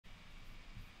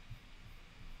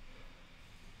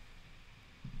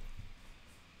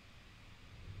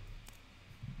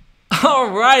All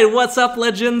right, what's up,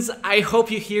 legends? I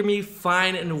hope you hear me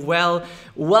fine and well.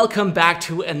 Welcome back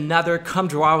to another Come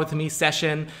Draw With Me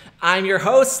session. I'm your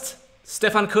host,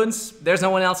 Stefan Kunz. There's no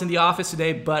one else in the office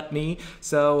today but me,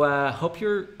 so hope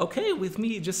you're okay with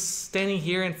me just standing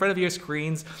here in front of your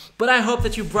screens. But I hope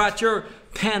that you brought your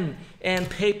pen and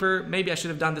paper. Maybe I should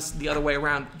have done this the other way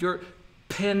around. Your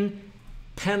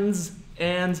pens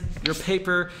and your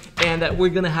paper, and that we're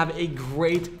gonna have a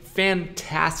great,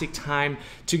 fantastic time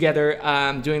together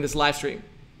doing this live stream.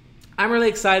 I'm really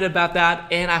excited about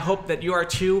that, and I hope that you are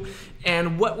too.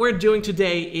 And what we're doing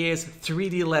today is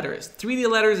 3D letters. 3D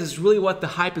letters is really what the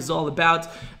hype is all about.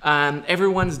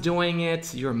 Everyone's doing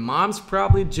it. Your mom's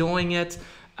probably doing it.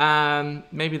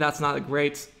 Maybe that's not a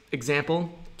great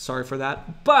example. Sorry for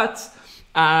that. But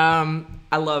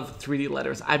I love 3D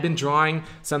letters. I've been drawing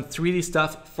some 3D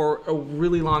stuff for a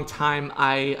really long time.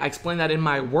 I explain that in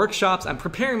my workshops. I'm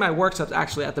preparing my workshops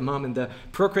actually at the moment, the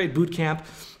Procreate Bootcamp.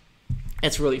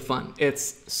 It's really fun.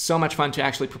 It's so much fun to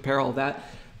actually prepare all of that.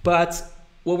 But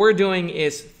what we're doing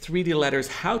is 3D letters,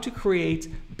 how to create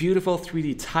beautiful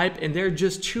 3D type, and there are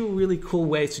just two really cool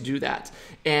ways to do that.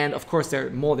 And of course, there are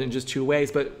more than just two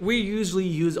ways, but we usually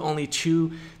use only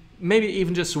two, maybe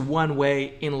even just one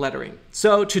way in lettering.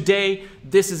 So today,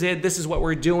 this is it. This is what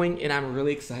we're doing, and I'm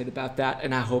really excited about that,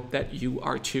 and I hope that you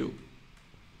are too.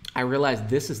 I realized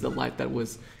this is the light that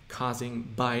was causing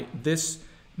by this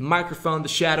microphone, the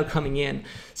shadow coming in.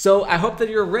 So I hope that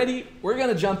you're ready. We're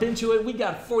gonna jump into it. We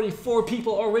got 44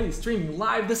 people already streaming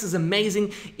live. This is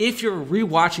amazing. If you're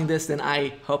rewatching this, then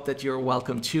I hope that you're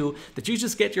welcome too, that you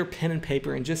just get your pen and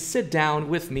paper and just sit down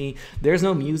with me. There's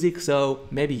no music, so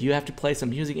maybe you have to play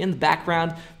some music in the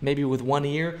background, maybe with one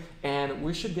ear, and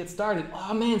we should get started.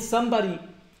 Oh man, somebody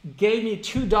gave me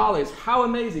 $2. How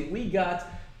amazing. We got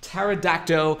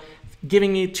Pterodactyl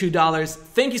giving me $2.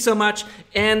 Thank you so much.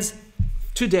 And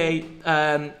today,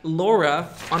 Laura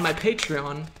on my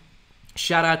Patreon,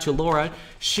 shout out to Laura,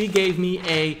 she gave me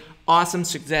a awesome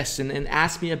suggestion and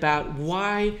asked me about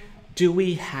why do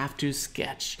we have to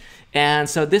sketch? And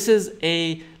so this is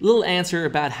a little answer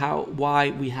about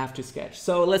why we have to sketch.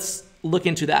 So let's look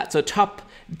into that. So top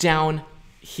down,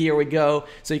 here we go.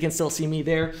 So you can still see me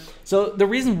there. So the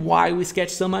reason why we sketch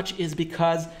so much is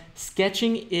because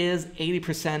sketching is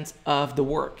 80% of the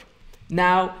work.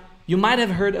 Now, you might have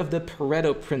heard of the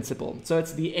Pareto principle. So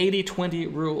it's the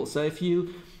 80-20 rule. So if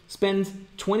you spend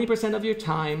 20% of your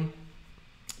time,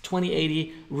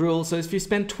 20-80 rule. So if you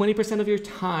spend 20% of your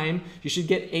time, you should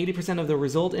get 80% of the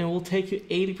result, and it will take you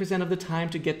 80% of the time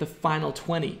to get the final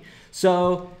 20.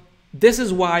 So this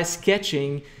is why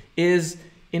sketching is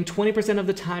in 20% of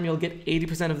the time, you'll get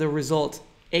 80% of the result.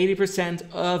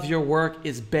 80% of your work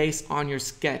is based on your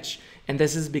sketch. And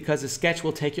this is because a sketch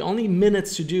will take you only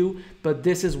minutes to do, but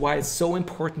this is why it's so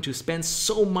important to spend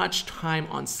so much time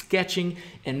on sketching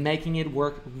and making it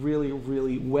work really,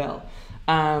 really well.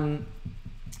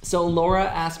 So Laura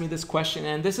asked me this question,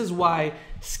 and this is why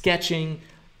sketching,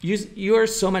 you are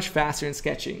so much faster in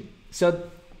sketching. So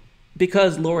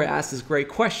because Laura asked this great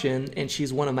question, and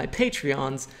she's one of my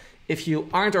Patreons, if you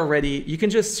aren't already, you can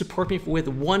just support me with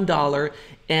 $1,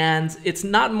 and it's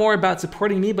not more about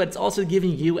supporting me, but it's also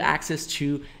giving you access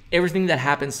to everything that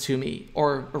happens to me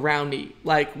or around me,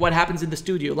 like what happens in the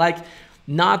studio, like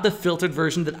not the filtered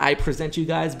version that I present you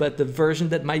guys, but the version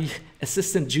that my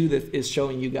assistant Judith is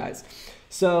showing you guys.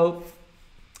 So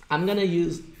I'm gonna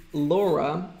use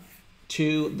Laura,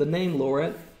 the name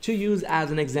Laura, to use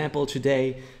as an example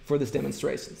today for this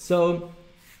demonstration. So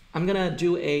I'm gonna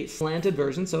do a slanted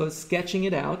version, so sketching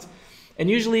it out. And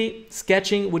usually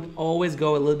sketching would always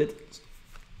go a little bit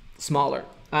smaller.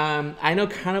 I know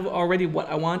kind of already what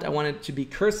I want. I want it to be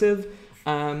cursive.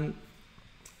 And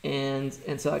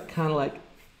so I kind of like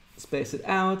space it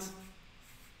out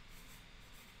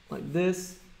like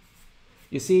this.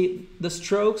 You see, the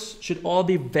strokes should all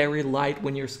be very light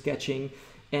when you're sketching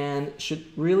and should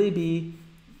really be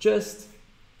just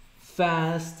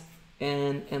fast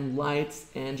and light,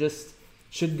 and just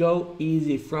should go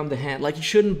easy from the hand. Like you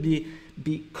shouldn't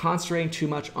be concentrating too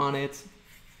much on it.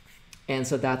 And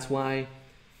so that's why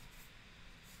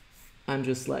I'm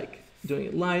just like doing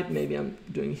it light. Maybe I'm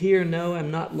doing here. No,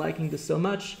 I'm not liking this so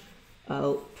much.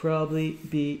 I'll probably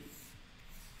be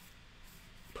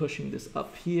pushing this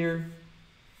up here,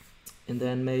 and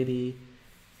then maybe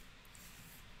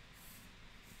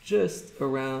just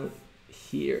around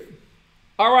here.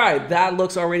 All right, that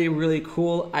looks already really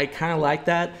cool. I kind of like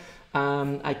that.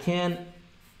 I can,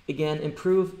 again,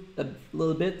 improve a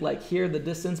little bit. Like here, the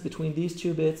distance between these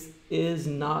two bits is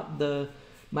not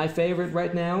my favorite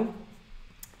right now.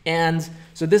 And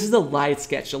so this is the light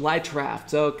sketch, the light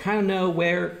draft. So kind of know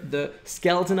where the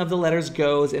skeleton of the letters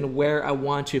goes and where I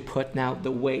want to put now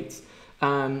the weights.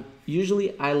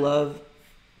 Usually I love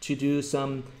to do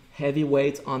some heavy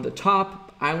weights on the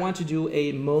top. I want to do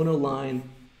a monoline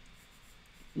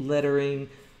lettering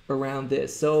around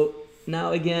this. So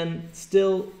now again,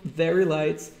 still very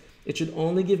light. It should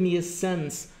only give me a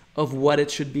sense of what it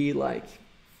should be like.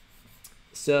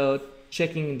 So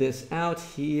checking this out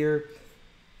here,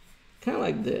 kind of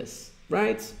like this,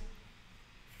 right?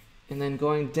 And then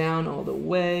going down all the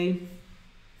way.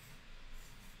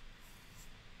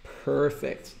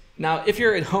 Perfect. Now, if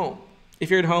you're at home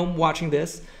watching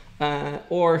this,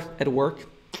 or at work,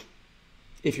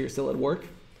 if you're still at work,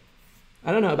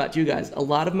 I don't know about you guys. A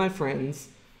lot of my friends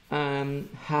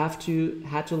had to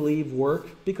leave work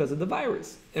because of the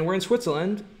virus, and we're in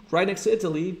Switzerland, right next to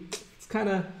Italy. It's kind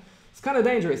of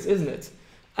dangerous, isn't it?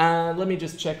 Let me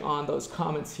just check on those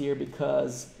comments here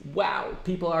because wow,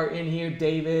 people are in here.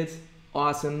 David,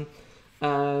 awesome.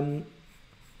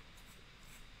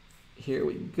 Here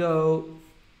we go.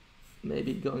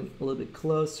 Maybe going a little bit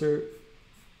closer.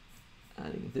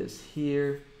 Adding this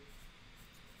here.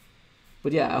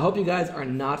 But yeah, I hope you guys are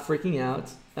not freaking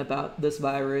out about this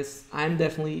virus. I'm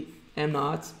definitely am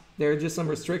not. There are just some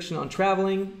restriction on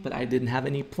traveling, but I didn't have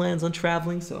any plans on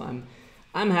traveling, so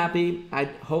I'm happy. I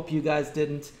hope you guys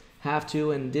didn't have to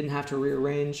and didn't have to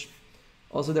rearrange.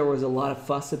 Also, there was a lot of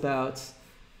fuss about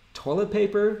toilet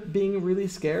paper being really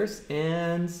scarce,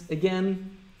 and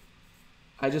again,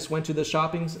 I just went to the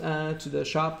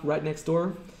shop right next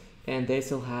door, and they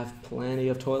still have plenty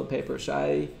of toilet paper.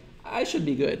 So I should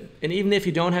be good. And even if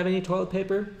you don't have any toilet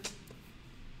paper,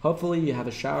 hopefully you have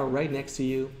a shower right next to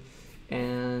you.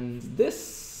 And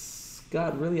this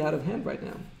got really out of hand right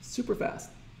now, super fast.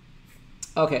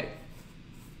 Okay,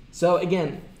 so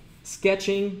again,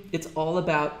 sketching, it's all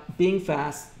about being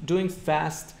fast, doing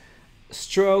fast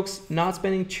strokes, not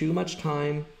spending too much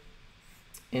time.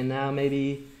 And now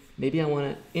maybe I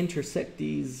want to intersect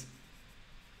these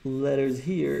letters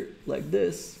here like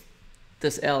this.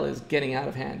 This L is getting out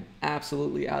of hand,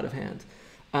 absolutely out of hand.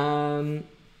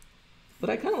 But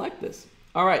I kind of like this.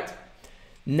 All right,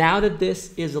 now that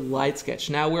this is a light sketch,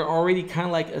 now we're already kind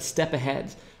of like a step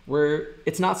ahead.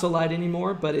 It's not so light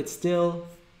anymore, but it's still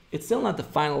not the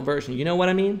final version. You know what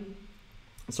I mean?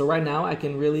 So right now I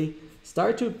can really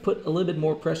start to put a little bit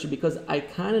more pressure because I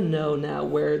kind of know now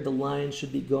where the line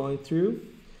should be going through.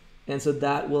 And so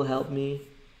that will help me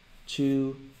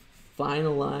to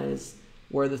finalize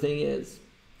where the thing is.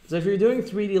 So if you're doing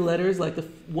 3D letters, like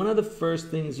one of the first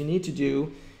things you need to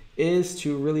do is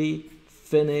to really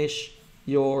finish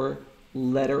your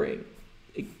lettering.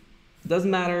 It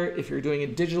doesn't matter if you're doing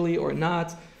it digitally or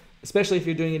not, especially if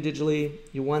you're doing it digitally,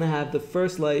 you want to have the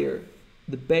first layer,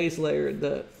 the base layer,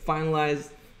 the finalized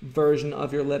version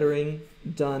of your lettering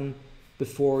done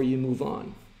before you move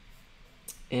on.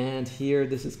 And here,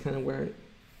 this is kind of where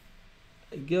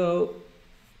I go,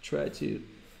 try to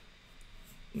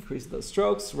increase those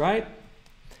strokes, right?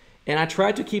 And I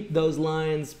try to keep those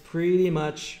lines pretty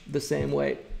much the same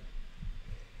way.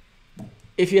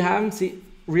 If you haven't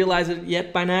realized it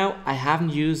yet by now, I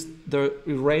haven't used the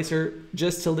eraser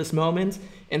just till this moment.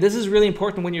 And this is really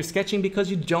important when you're sketching because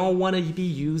you don't want to be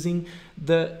using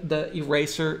the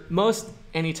eraser most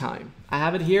anytime. I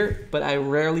have it here, but I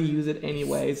rarely use it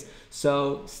anyways,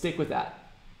 so stick with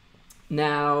that.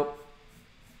 Now,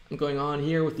 I'm going on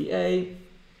here with the A,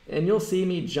 and you'll see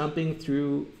me jumping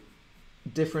through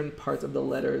different parts of the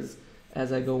letters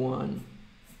as I go on.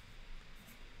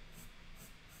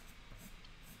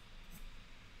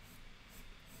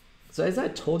 So as I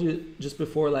told you just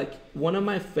before, like one of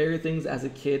my favorite things as a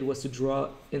kid was to draw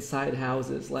inside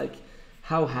houses, like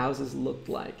how houses looked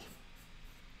like.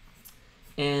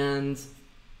 And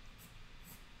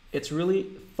it's really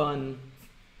fun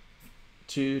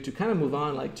to kind of move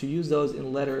on, like to use those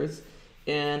in letters.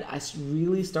 And I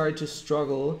really started to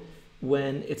struggle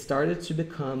when it started to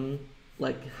become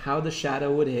like how the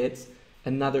shadow would hit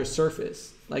another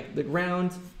surface. Like the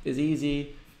ground is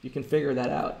easy, you can figure that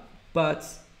out. But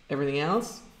everything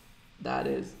else, that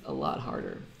is a lot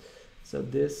harder. So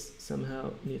this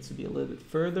somehow needs to be a little bit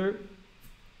further.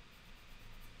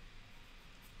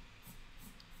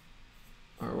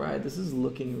 All right, this is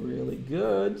looking really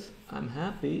good. I'm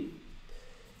happy.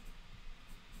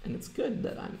 And it's good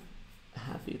that I'm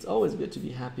happy. It's always good to be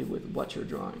happy with what you're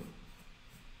drawing.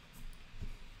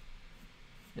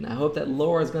 And I hope that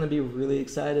Laura is going to be really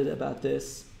excited about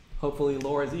this. Hopefully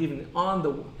Laura's even on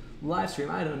the live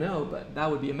stream. I don't know, but that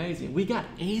would be amazing. We got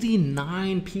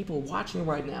 89 people watching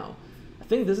right now. I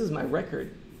think this is my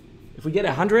record. If we get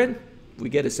 100, we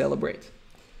get to celebrate.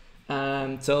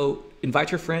 So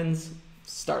invite your friends,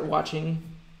 start watching.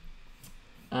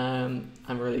 I'm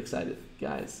really excited,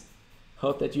 guys.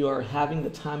 Hope that you are having the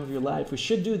time of your life. We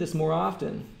should do this more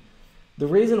often. The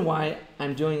reason why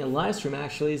I'm doing a live stream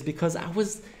actually is because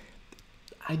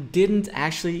I didn't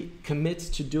actually commit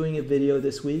to doing a video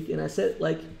this week, and I said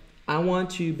like I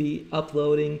want to be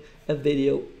uploading a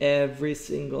video every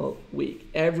single week,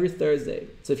 every Thursday.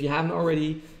 So if you haven't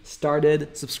already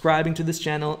started subscribing to this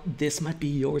channel, this might be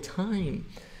your time.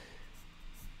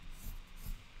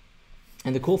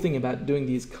 And the cool thing about doing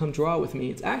these come draw with me,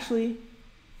 it's actually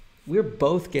we're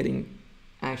both getting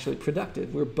actually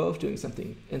productive. We're both doing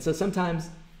something. And so sometimes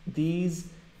these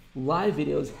live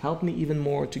videos help me even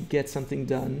more to get something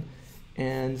done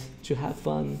and to have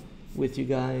fun with you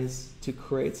guys, to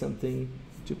create something,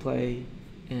 to play,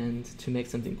 and to make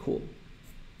something cool.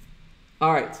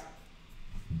 All right,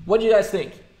 what do you guys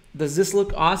think? Does this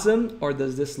look awesome or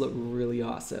does this look really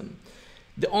awesome?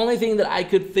 The only thing that I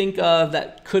could think of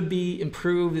that could be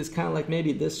improved is kind of like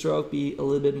maybe this stroke be a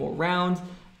little bit more round,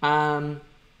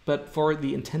 but for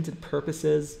the intended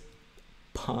purposes,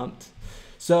 pumped.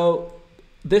 So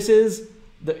this is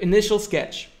the initial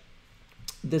sketch.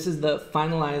 This is the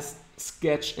finalized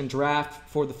sketch and draft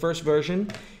for the first version.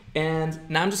 And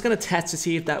now I'm just gonna test to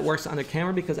see if that works on the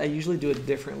camera because I usually do it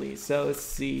differently. So let's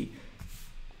see.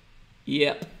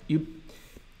 Yep,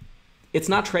 it's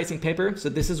not tracing paper, so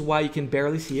this is why you can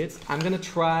barely see it. I'm gonna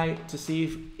try to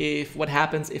see if what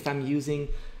happens if I'm using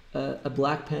a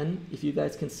black pen, if you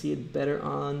guys can see it better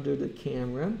under the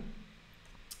camera.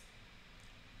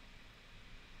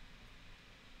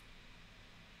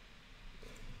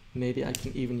 Maybe I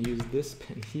can even use this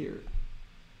pen here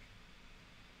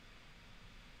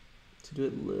to do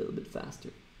it a little bit faster.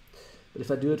 But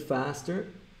if I do it faster,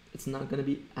 it's not gonna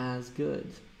be as good.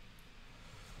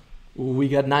 Ooh, we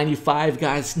got 95,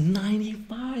 guys,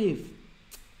 95.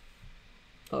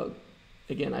 Oh,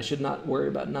 again, I should not worry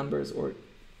about numbers or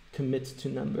commit to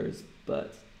numbers,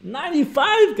 but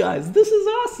 95, guys, this is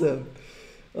awesome.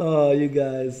 Oh, you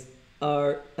guys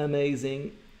are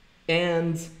amazing.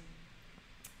 And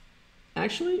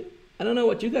actually, I don't know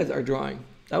what you guys are drawing.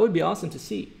 That would be awesome to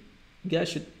see. You guys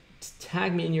should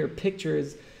tag me in your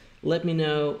pictures. Let me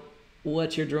know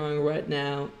what you're drawing right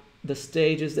now, the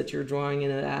stages that you're drawing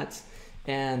in it at,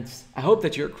 and I hope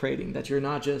that you're creating, that you're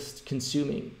not just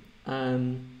consuming.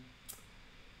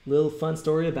 Little fun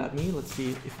story about me. Let's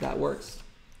see if that works.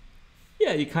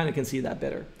 Yeah, you kind of can see that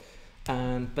better.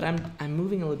 But I'm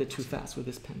moving a little bit too fast with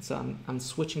this pen, so I'm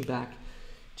switching back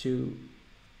to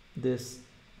this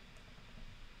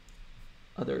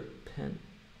other pen.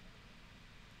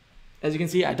 As you can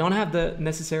see, I don't have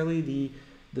necessarily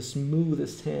the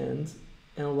smoothest hand,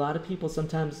 and a lot of people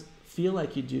sometimes feel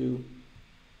like you do,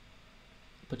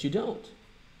 but you don't.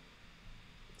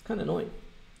 It's kind of annoying.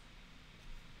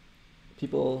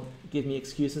 People give me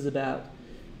excuses about,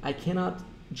 I cannot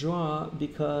draw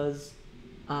because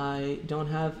I don't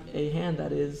have a hand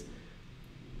that is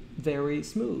very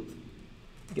smooth.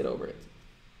 Get over it.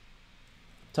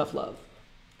 Tough love,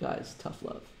 guys, tough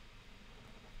love.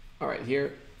 All right,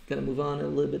 here, gonna move on a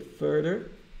little bit further.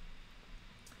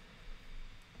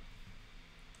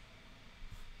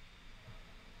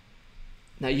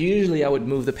 Now, usually I would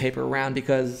move the paper around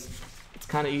because it's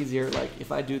kind of easier. Like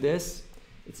if I do this,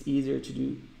 it's easier to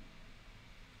do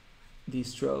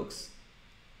these strokes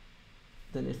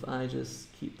than if I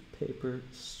just keep the paper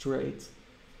straight.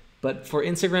 But for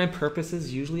Instagram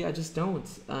purposes, usually I just don't.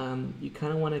 You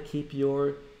kind of want to keep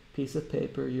your piece of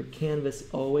paper, your canvas,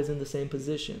 always in the same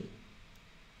position.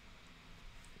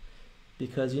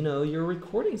 Because you know you're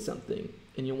recording something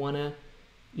and you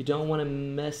don't want to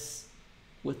mess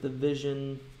with the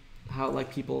vision, how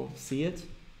like people see it.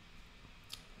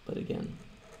 But again,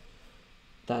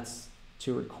 that's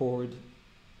to record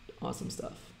awesome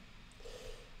stuff.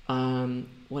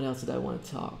 What else did I want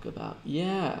to talk about?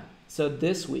 Yeah, so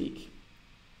this week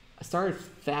I started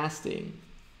fasting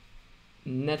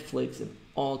Netflix and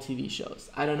all TV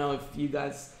shows. I don't know if you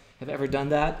guys have ever done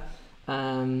that.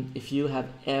 If you have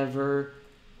ever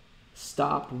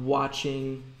stopped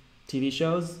watching TV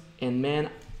shows, and man,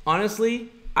 honestly,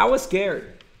 I was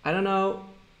scared. I don't know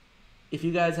if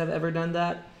you guys have ever done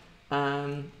that.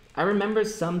 I remember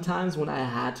sometimes when I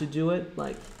had to do it,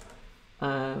 like,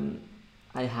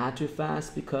 I had to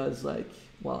fast because, like,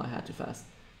 well, I had to fast.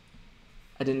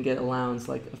 I didn't get allowance.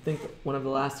 Like, I think one of the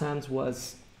last times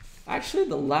was, actually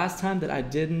the last time that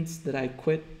I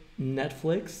quit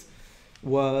Netflix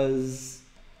was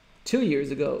 2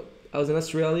 years ago. I was in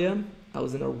Australia. I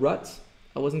was in a rut.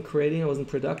 I wasn't creating, I wasn't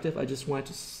productive. I just wanted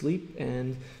to sleep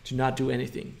and to not do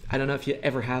anything. I don't know if you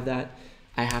ever have that.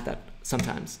 I have that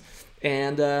sometimes,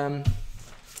 and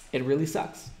it really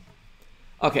sucks.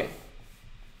 Okay,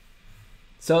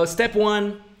 so step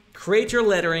 1, create your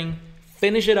lettering,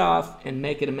 finish it off, and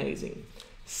make it amazing.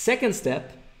 Second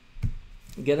step,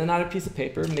 get another piece of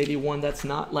paper, maybe one that's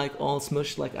not like all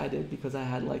smushed like I did because I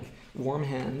had like warm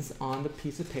hands on the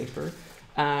piece of paper.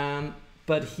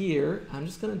 But here, I'm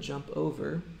just gonna jump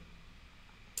over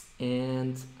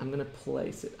and I'm gonna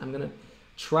place it. I'm gonna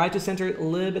try to center it a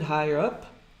little bit higher up,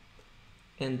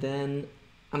 and then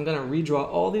I'm gonna redraw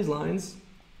all these lines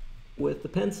with the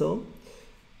pencil.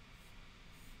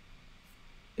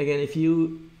 Again, if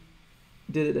you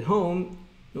did it at home,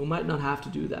 you might not have to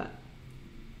do that.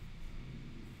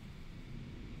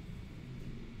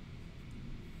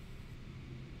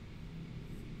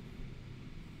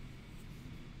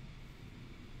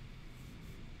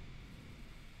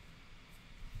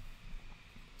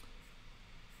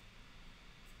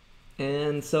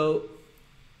 And so,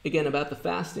 again, about the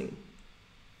fasting,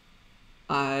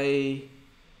 I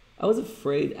was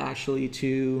afraid actually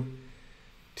to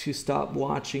stop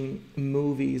watching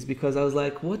movies because I was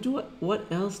like, what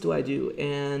else do I do?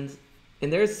 And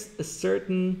there's a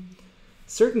certain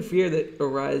fear that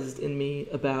arises in me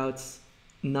about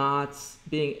not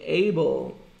being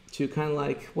able to kind of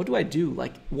like, what do I do?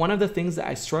 Like, one of the things that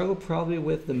I struggle probably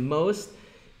with the most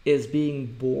is being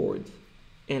bored.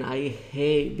 And I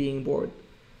hate being bored.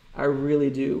 I really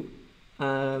do.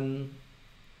 And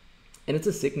it's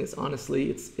a sickness, honestly.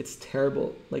 It's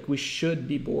terrible. Like, we should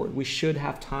be bored. We should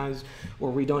have times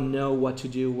where we don't know what to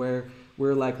do, where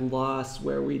we're like lost,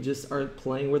 where we just are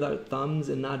playing with our thumbs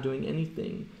and not doing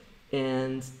anything.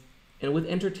 And with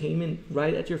entertainment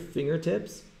right at your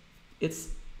fingertips, it's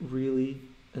really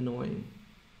annoying.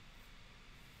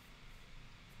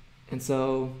 And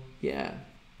so, yeah,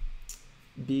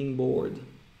 being bored.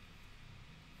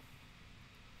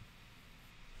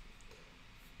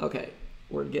 Okay,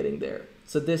 we're getting there.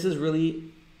 So this is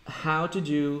really how to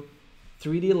do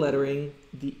 3D lettering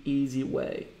the easy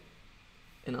way.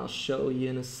 And I'll show you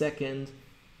in a second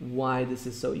why this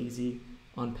is so easy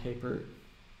on paper.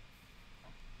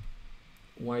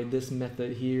 Why this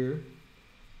method here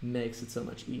makes it so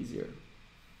much easier.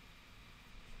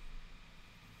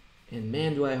 And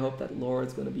man, do I hope that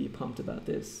Laura's going to be pumped about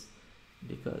this,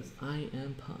 because I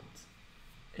am pumped.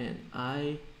 And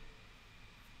I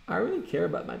really care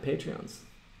about my Patreons.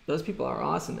 Those people are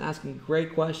awesome, asking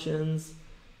great questions.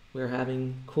 We're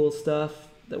having cool stuff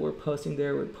that we're posting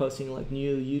there. We're posting like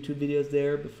new YouTube videos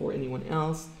there before anyone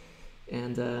else,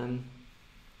 and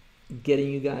getting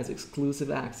you guys exclusive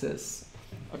access.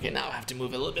 Okay, now I have to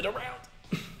move a little bit around.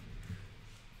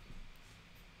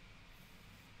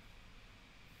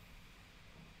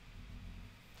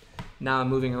 Now I'm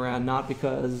moving around not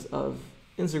because of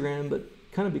Instagram, but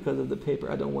kind of because of the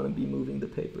paper. I don't want to be moving the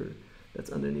paper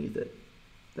that's underneath it.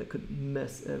 That could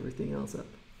mess everything else up.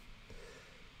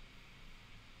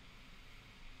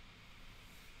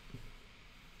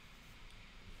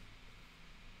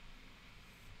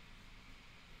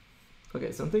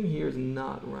 Okay, something here is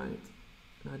not right.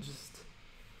 I just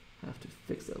have to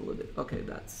fix that a little bit. Okay,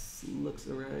 that looks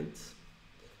all right.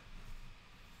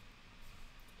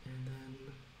 And then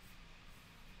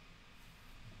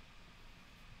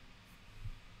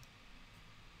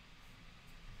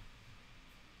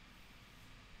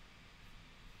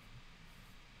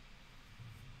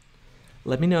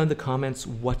let me know in the comments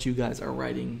what you guys are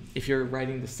writing. If you're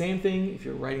writing the same thing, if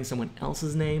you're writing someone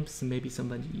else's name, so maybe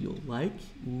somebody you'll like.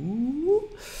 Ooh,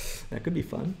 that could be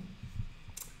fun.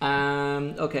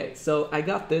 Okay, so I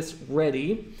got this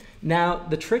ready. Now,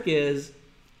 the trick is,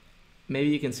 maybe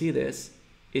you can see this,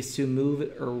 is to move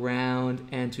it around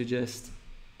and to just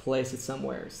place it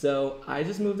somewhere. So I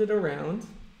just moved it around,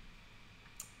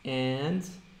 and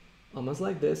almost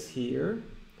like this here.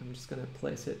 I'm just gonna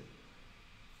place it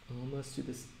almost to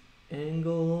this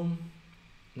angle,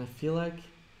 and I feel like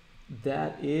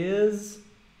that is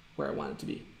where I want it to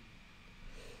be.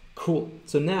 Cool.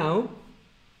 So now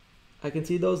I can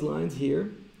see those lines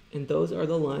here, and those are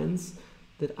the lines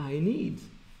that I need.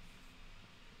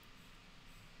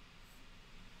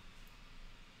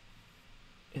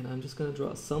 And I'm just going to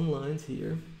draw some lines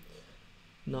here,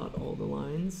 not all the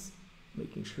lines,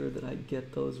 making sure that I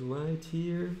get those right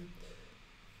here.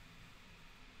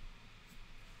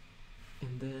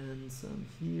 And then some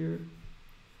here,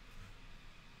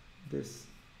 this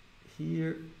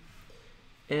here.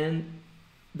 And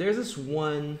there's this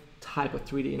one type of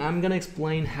 3D, and I'm gonna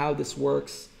explain how this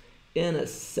works in a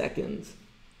second.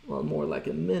 Well, more like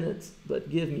a minute, but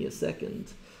give me a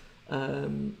second.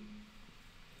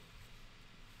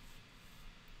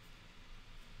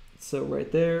 So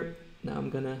right there, now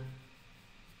I'm gonna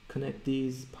connect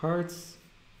these parts.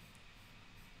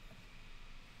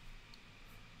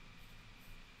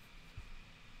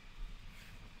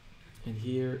 And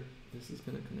here, this is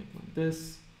going to connect like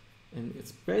this. And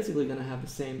it's basically going to have the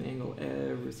same angle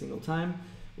every single time,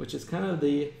 which is kind of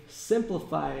the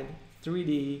simplified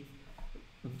 3D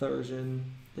version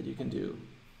that you can do.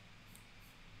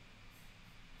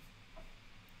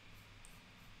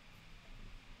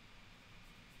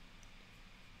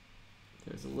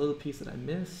 There's a little piece that I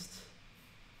missed.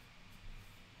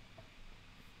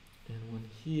 And one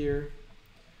here.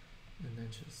 And then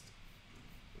just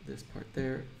this part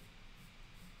there.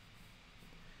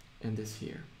 And this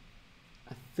here.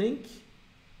 I think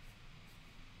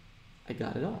I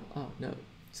got it all. Oh, no.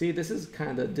 See, this is kind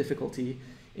of the difficulty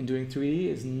in doing 3D,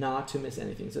 is not to miss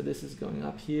anything. So this is going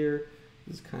up here.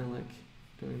 This is kind of like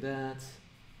doing that.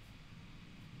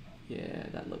 Yeah,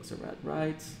 that looks about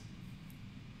right.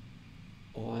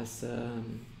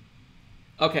 Awesome.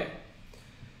 Okay.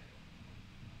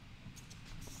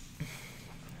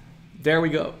 There we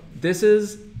go. This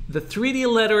is the 3D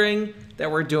lettering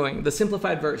that we're doing, the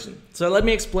simplified version. So let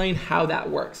me explain how that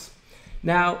works.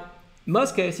 Now,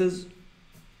 most cases,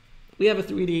 we have a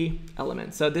 3D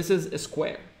element. So this is a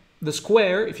square. The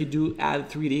square, if you do add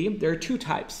 3D, there are two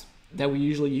types that we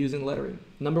usually use in lettering.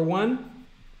 Number one,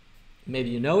 maybe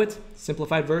you know it,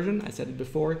 simplified version, I said it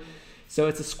before. So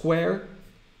it's a square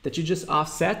that you just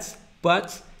offset,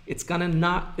 but it's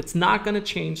not gonna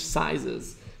change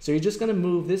sizes. So you're just gonna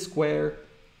move this square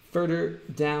further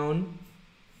down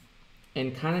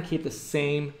and kind of keep the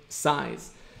same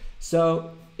size.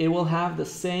 So it will have the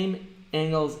same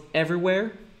angles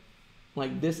everywhere,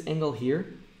 like this angle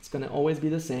here, it's gonna always be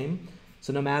the same.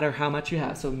 So no matter how much you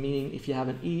have, so meaning if you have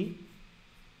an E,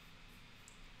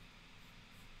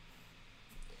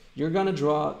 you're gonna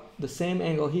draw the same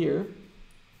angle here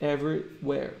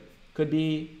everywhere. Could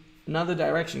be another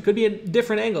direction, could be a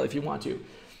different angle if you want to.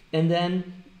 And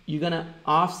then you're gonna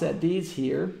offset these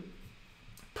here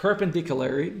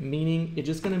perpendicularly, meaning it's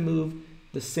just gonna move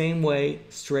the same way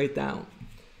straight down.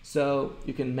 So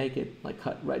you can make it like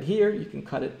cut right here, you can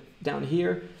cut it down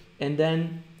here, and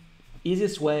then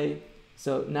easiest way,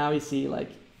 so now you see like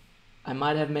I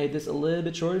might have made this a little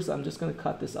bit shorter, so I'm just gonna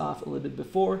cut this off a little bit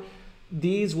before.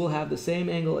 These will have the same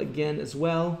angle again as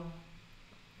well,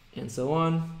 and so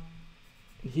on,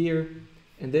 and here,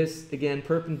 and this again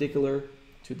perpendicular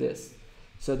to this.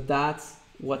 So that's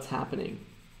what's happening.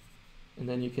 And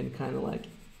then you can kind of like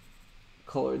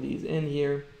color these in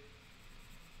here.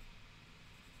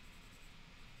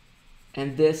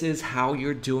 And this is how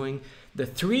you're doing the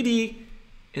 3D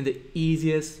in the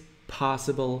easiest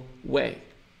possible way.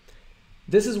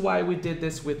 This is why we did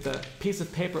this with the piece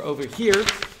of paper over here,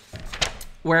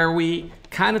 where we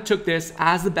kind of took this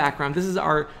as the background. This is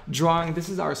our drawing, this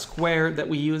is our square that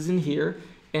we use in here.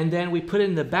 And then we put it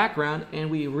in the background and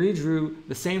we redrew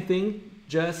the same thing,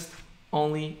 just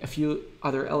only a few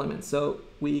other elements. So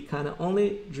we kind of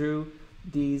only drew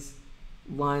these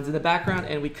lines in the background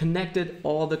and we connected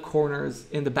all the corners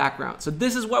in the background. So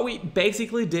this is what we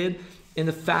basically did in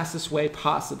the fastest way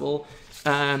possible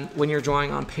when you're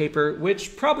drawing on paper,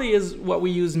 which probably is what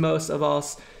we use most of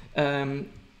us in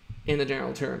the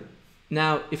general term.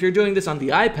 Now, if you're doing this on the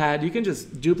iPad, you can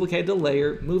just duplicate the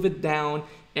layer, move it down,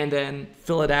 and then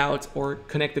fill it out or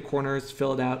connect the corners,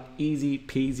 fill it out, easy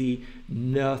peasy,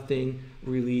 nothing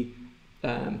really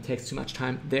takes too much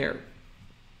time there.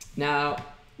 Now,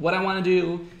 what I wanna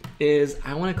do is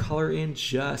I wanna color in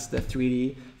just the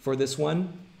 3D for this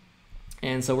one.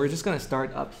 And so we're just gonna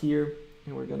start up here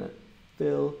and we're gonna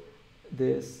fill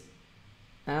this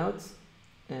out.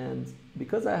 And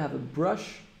because I have a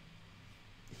brush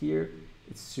here,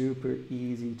 it's super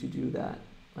easy to do that.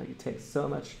 Like it takes so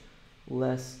much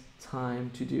less time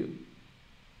to do.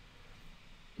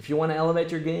 If you want to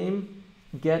elevate your game,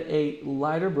 get a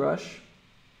lighter brush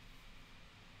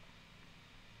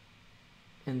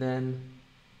and then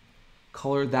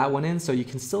color that one in so you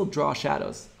can still draw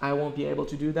shadows. I won't be able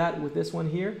to do that with this one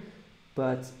here,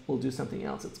 but we'll do something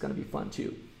else. It's going to be fun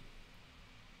too.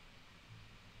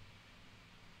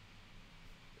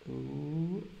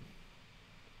 Ooh.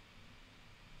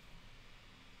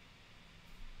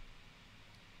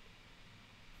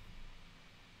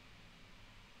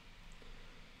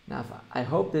 Now, I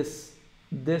hope this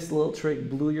little trick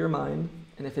blew your mind,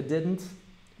 and if it didn't,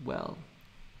 well,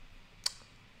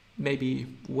 maybe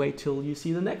wait till you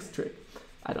see the next trick.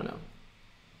 I don't know.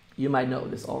 You might know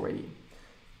this already.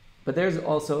 But there's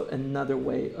also another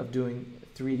way of doing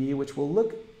 3D, which we'll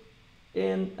look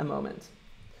in a moment.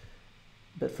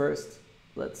 But first,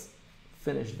 let's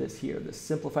finish this here, the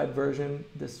simplified version.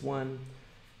 This one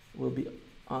will be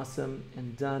Awesome,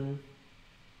 and done.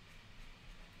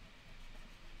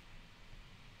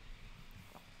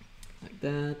 Like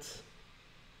that.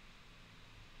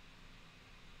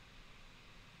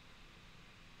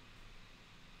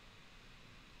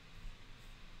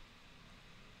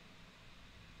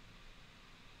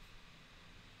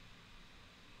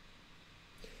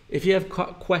 If you have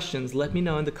questions, let me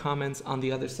know in the comments on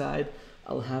the other side.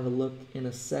 I'll have a look in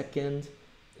a second,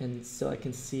 and so I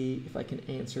can see if I can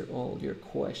answer all your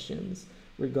questions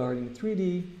regarding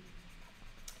 3D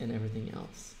and everything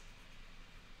else.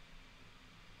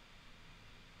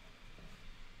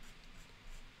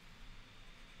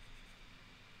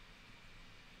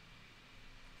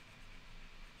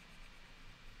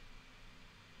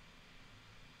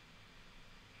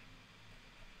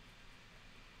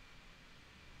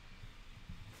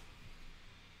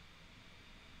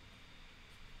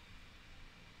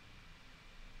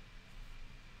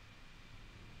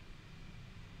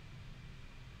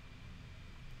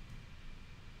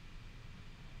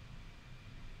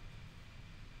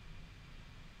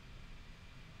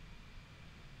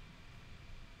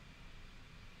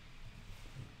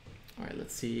 All right,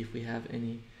 let's see if we have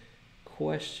any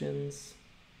questions.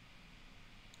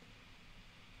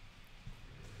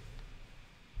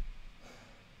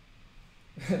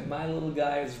 My little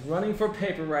guy is running for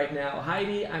paper right now.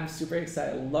 Heidi, I'm super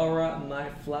excited. Laura,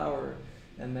 my flower.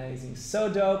 Amazing.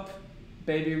 So dope.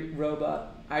 Baby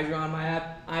robot. I draw on my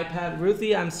iPad.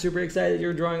 Ruthie, I'm super excited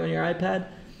you're drawing on your iPad.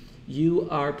 You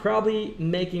are probably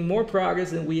making more progress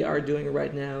than we are doing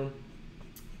right now,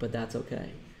 but that's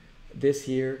okay. This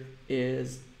here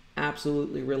is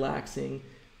absolutely relaxing,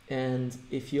 and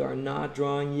if you are not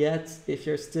drawing yet, if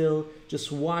you're still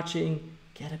just watching,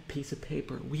 get a piece of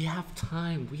paper. We have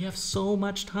time. We have so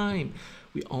much time.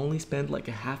 We only spend like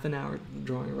a half an hour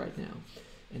drawing right now,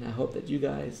 and I hope that you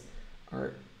guys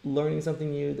are learning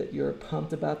something new, that you're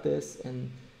pumped about this,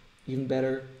 and even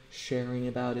better, sharing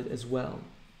about it as well.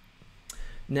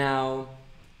 Now,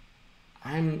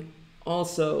 I'm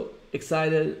also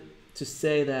excited to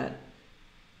say that,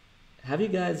 have you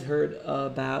guys heard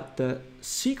about the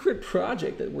secret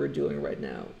project that we're doing right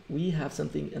now? We have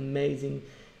something amazing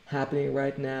happening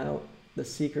right now. The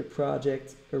secret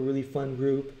project, a really fun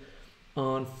group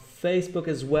on Facebook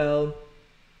as well.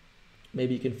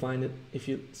 Maybe you can find it if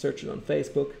you search it on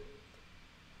Facebook.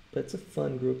 But it's a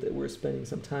fun group that we're spending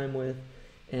some time with.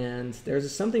 And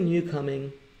there's something new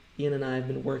coming. Ian and I have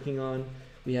been working on.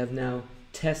 We have now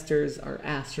testers, our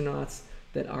astronauts,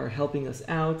 that are helping us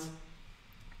out,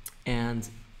 and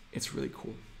it's really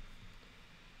cool.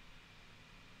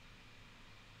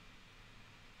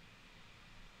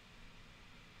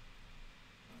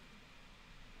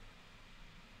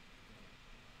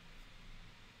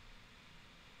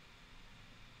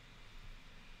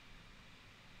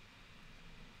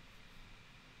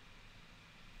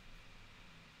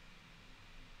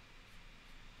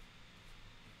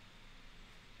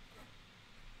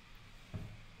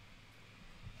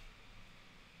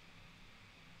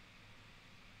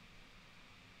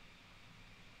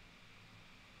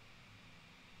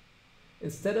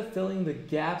 Instead of filling the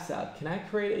gaps out, can I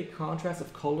create a contrast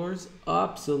of colors?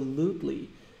 Absolutely.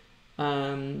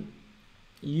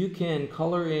 You can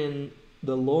color in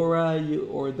the LoRa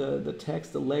or the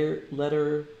text, the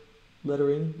lettering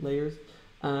layers.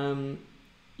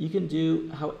 You can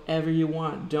do however you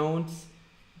want. Don't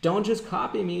just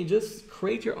copy me. Just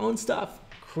create your own stuff.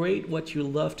 Create what you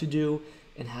love to do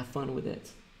and have fun with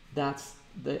it. That's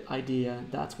the idea.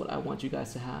 That's what I want you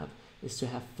guys to have, is to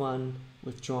have fun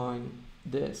with drawing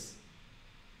this.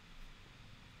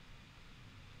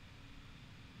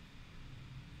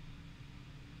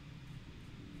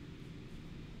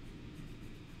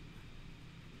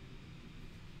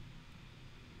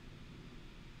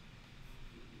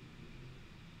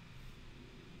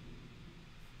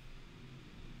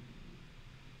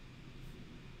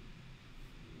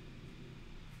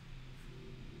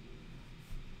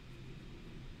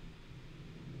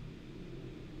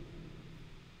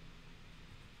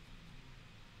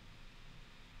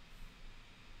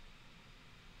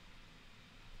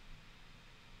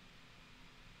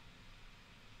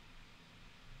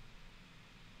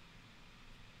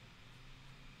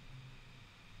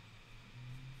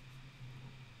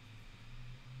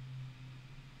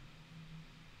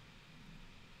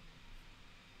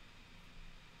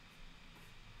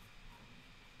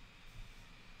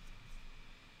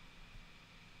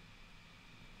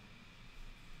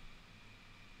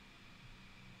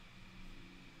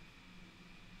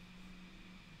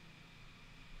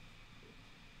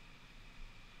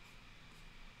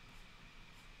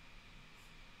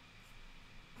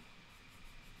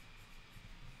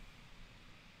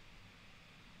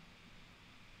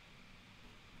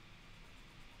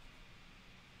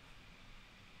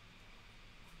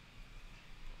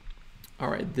 All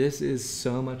right, this is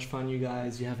so much fun, you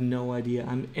guys. You have no idea.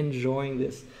 I'm enjoying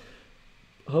this.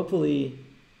 Hopefully,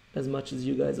 as much as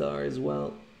you guys are as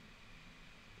well.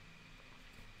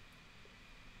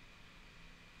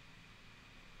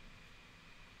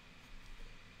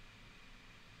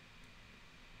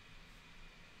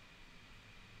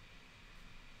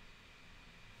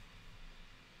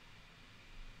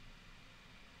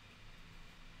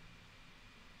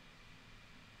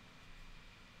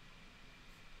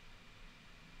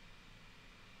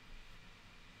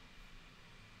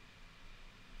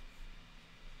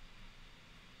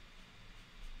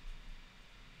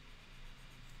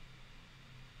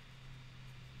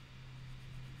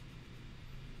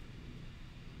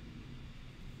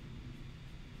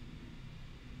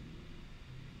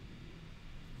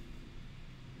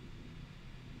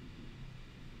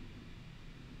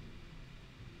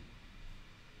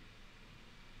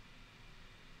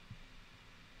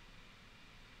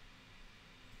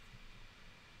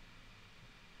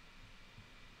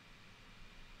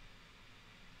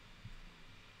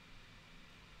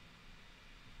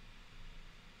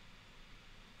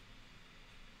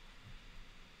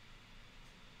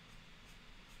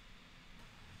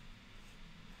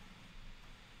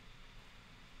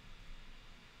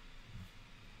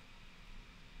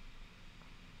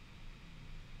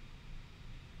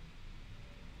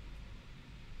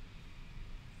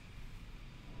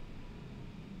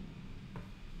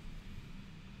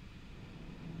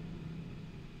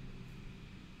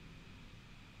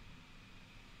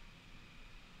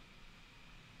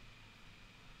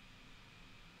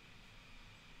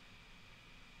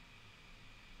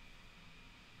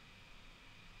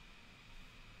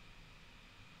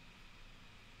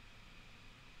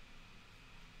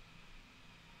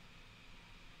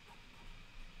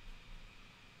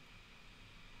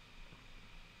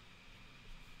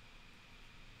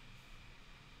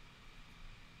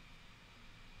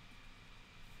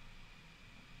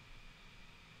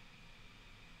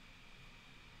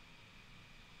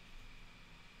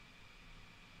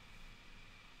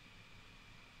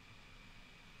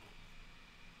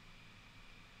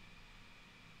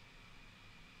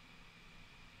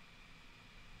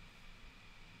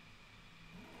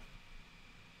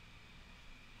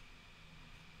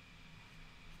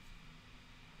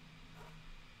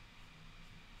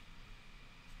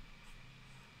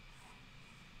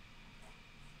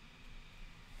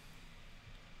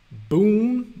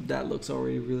 Boom, that looks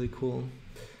already really cool.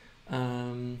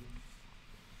 And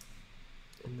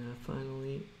then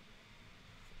finally,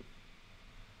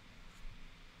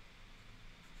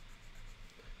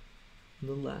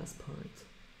 the last part.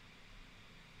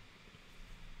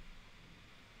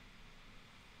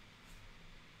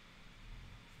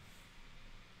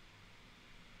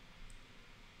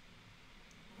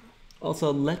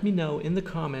 Also, let me know in the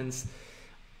comments,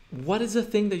 what is the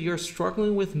thing that you're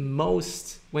struggling with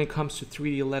most when it comes to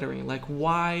 3D lettering? Like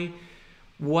why,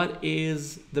 what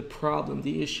is the problem,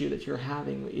 the issue that you're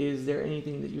having? Is there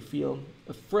anything that you feel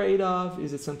afraid of?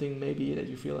 Is it something maybe that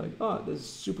you feel like, oh, this is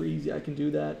super easy, I can do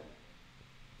that?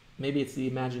 Maybe it's the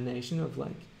imagination of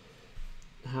like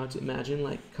how to imagine,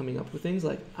 like coming up with things.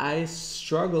 Like I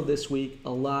struggled this week a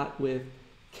lot with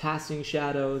casting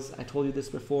shadows. I told you this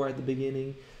before at the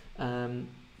beginning.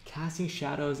 Casting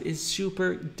shadows is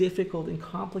super difficult and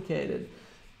complicated,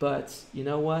 but you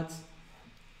know what?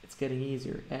 It's getting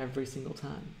easier every single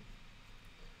time.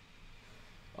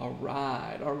 All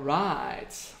right.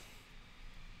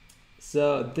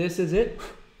 So this is it.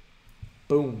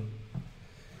 Boom.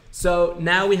 So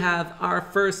now we have our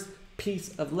first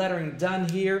piece of lettering done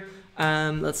here.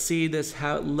 Let's see this,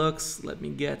 how it looks. Let me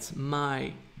get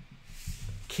my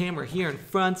camera here in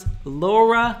front.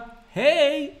 Laura,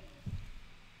 hey.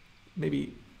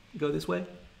 Maybe go this way.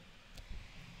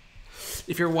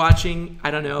 If you're watching,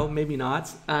 I don't know, maybe not.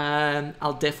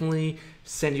 I'll definitely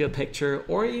send you a picture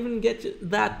or even get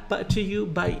that to you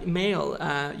by mail.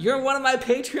 You're one of my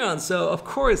Patreons, so of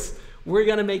course we're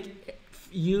gonna make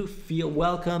you feel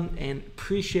welcome and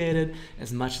appreciated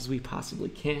as much as we possibly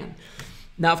can.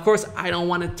 Now, of course, I don't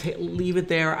want to leave it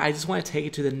there. I just want to take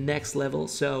it to the next level.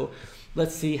 So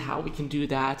let's see how we can do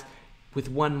that with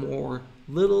one more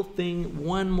little thing,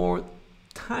 one more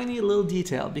tiny little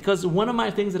detail. Because one of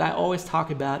my things that I always talk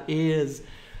about is,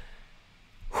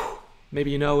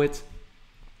 maybe you know it,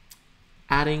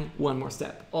 adding one more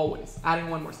step. Always adding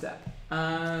one more step.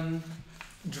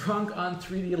 Drunk on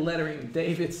 3D lettering,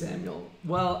 David Samuel.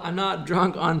 Well, I'm not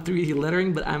drunk on 3D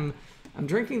lettering, but I'm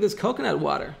drinking this coconut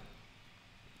water,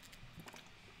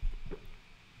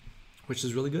 which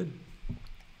is really good.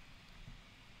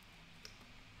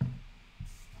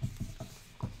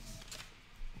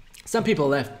 Some people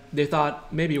left. They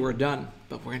thought maybe we're done,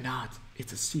 but we're not.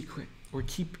 It's a secret.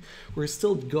 We're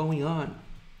still going on.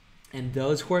 And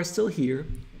those who are still here,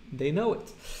 they know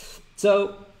it.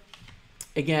 So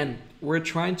again,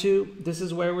 this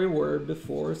is where we were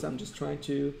before, so I'm just trying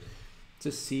to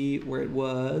see where it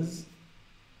was.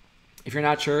 If you're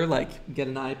not sure, like get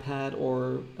an iPad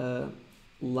or a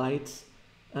light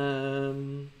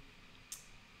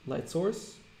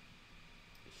source.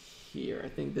 Here, I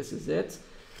think this is it.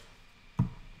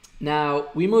 Now,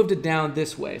 we moved it down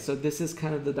this way. So this is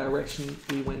kind of the direction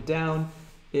we went down,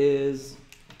 is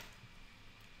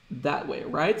that way,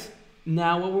 right?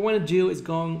 Now, what we want to do is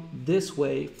going this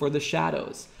way for the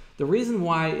shadows. The reason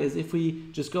why is if we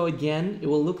just go again, it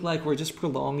will look like we're just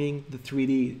prolonging the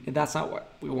 3D, and that's not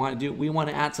what we want to do. We want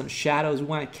to add some shadows. We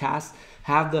want to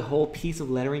have the whole piece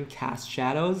of lettering cast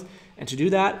shadows, and to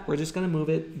do that, we're just going to move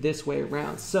it this way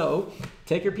around. So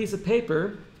take your piece of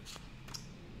paper,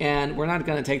 and we're not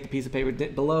going to take the piece of paper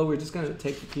below. We're just going to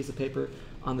take the piece of paper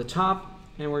on the top,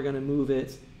 and we're going to move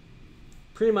it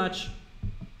pretty much.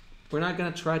 We're not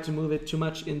going to try to move it too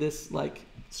much in this, like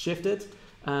shift it.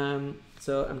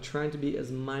 So I'm trying to be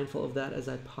as mindful of that as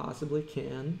I possibly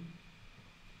can.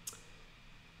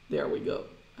 There we go.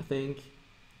 I think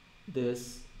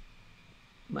this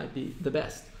might be the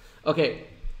best. Okay,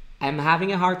 I'm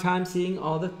having a hard time seeing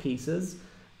all the pieces,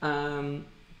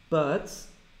 but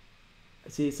I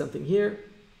see something here.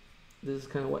 This is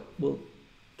kind of what will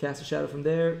cast a shadow from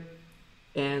there.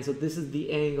 And so this is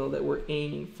the angle that we're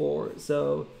aiming for.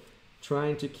 So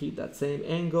trying to keep that same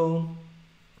angle.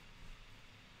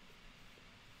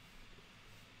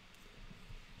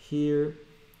 Here,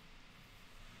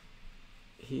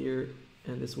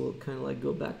 and this will kind of like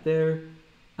go back there.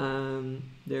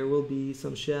 There will be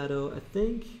some shadow, I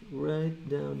think, right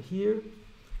down here.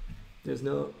 There's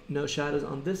no shadows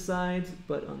on this side,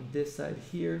 but on this side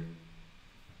here.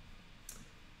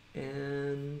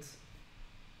 And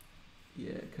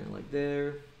yeah, kind of like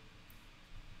there.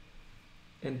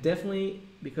 And definitely,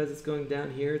 because it's going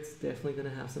down here, it's definitely going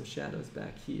to have some shadows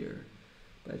back here.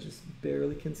 But I just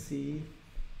barely can see.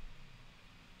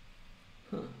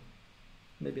 Huh.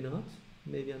 Maybe not.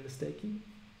 Maybe I'm mistaken.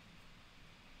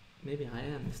 Maybe I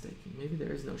am mistaken. Maybe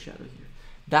there is no shadow here.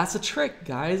 That's a trick,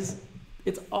 guys.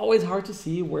 It's always hard to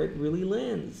see where it really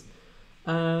lands.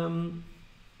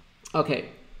 Okay.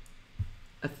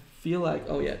 I feel like,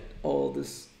 oh yeah, all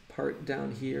this part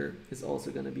down here is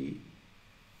also going to be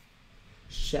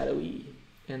shadowy.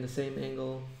 And the same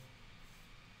angle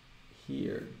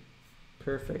here.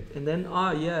 Perfect. And then,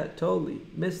 oh yeah, totally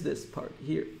missed this part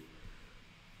here.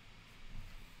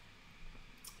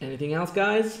 Anything else,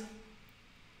 guys?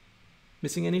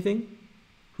 Missing anything?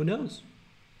 Who knows?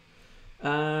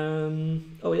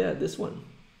 Oh yeah, this one.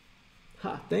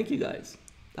 Ha, thank you guys.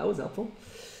 That was helpful.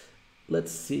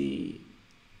 Let's see.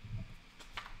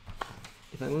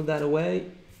 If I move that away,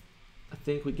 I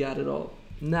think we got it all.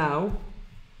 Now,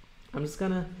 I'm just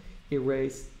gonna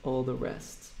erase all the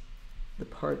rest. The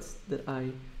parts that I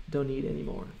don't need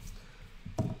anymore.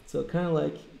 So kind of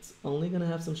like, it's only gonna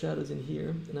have some shadows in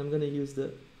here, and I'm gonna use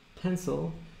the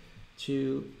pencil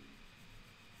to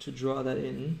draw that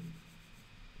in.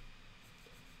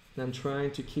 And I'm trying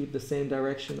to keep the same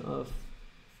direction of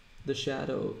the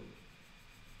shadow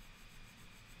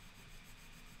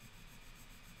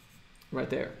right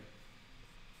there.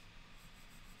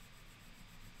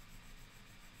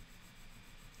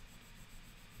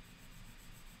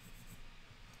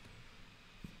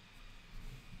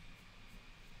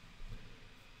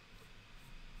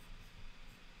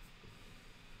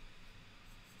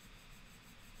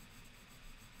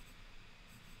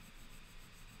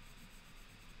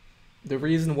 The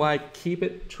reason why I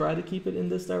try to keep it in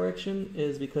this direction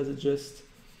is because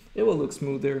it will look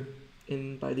smoother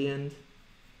by the end.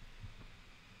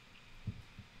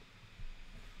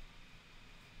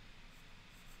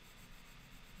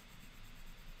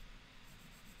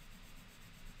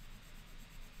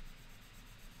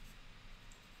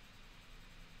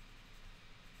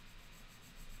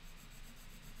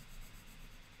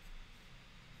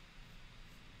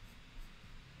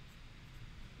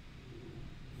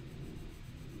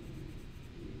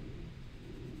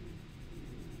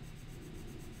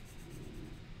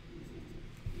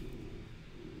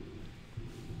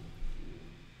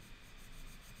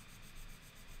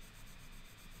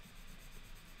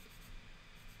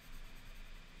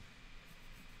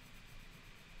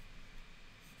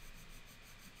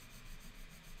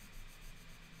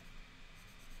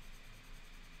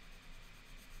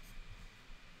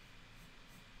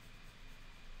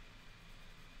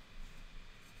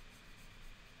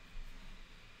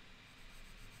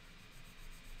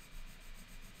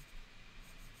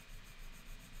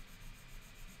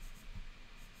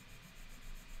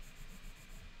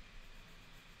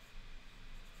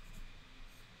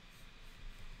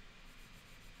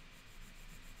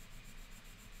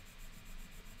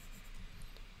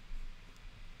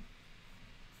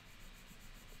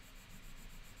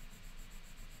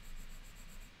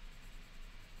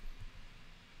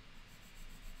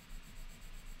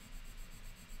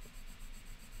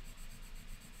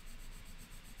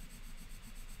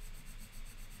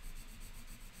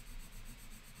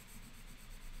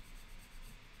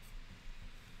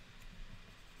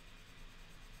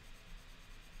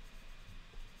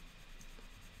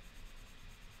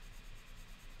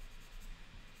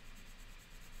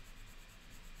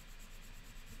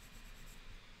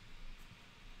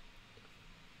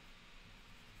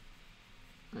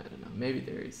 maybe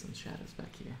there is some shadows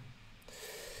back here.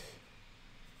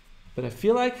 But I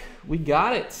feel like we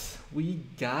got it. We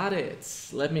got it.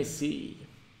 Let me see.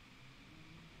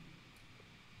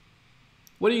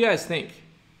 What do you guys think?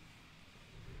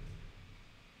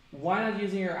 Why not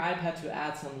using your iPad to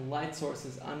add some light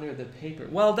sources under the paper?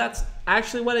 Well, that's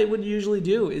actually what I would usually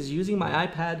do, is using my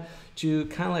iPad to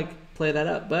kind of like play that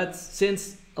up. But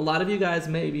since a lot of you guys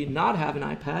maybe not have an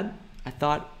iPad, I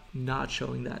thought not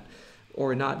showing that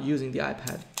or not using the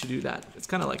iPad to do that. It's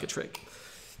kind of like a trick.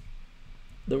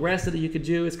 The rest that you could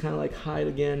do is kind of like hide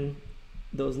again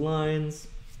those lines,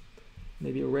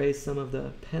 maybe erase some of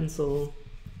the pencil.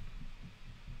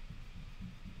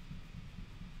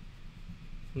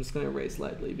 I'm just going to erase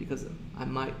lightly because I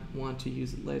might want to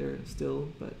use it later still,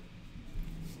 but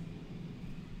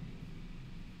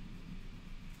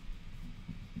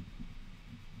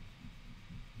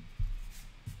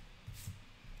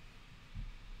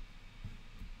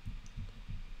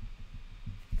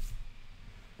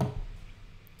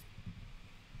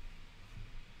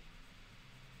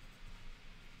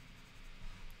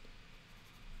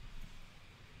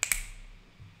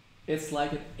it's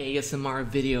like an ASMR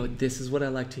video. This is what I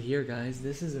like to hear, guys.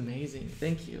 This is amazing.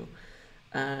 Thank you.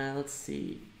 Let's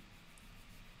see.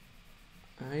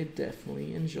 I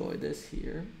definitely enjoy this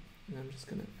here. And I'm just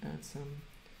going to add some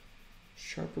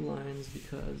sharper lines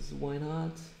because why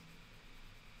not?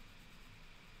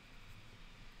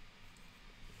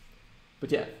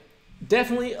 But yeah,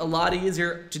 definitely a lot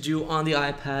easier to do on the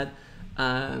iPad.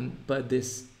 But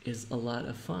this is a lot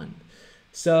of fun.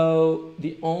 So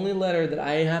the only letter that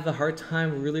I have a hard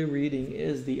time really reading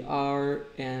is the R,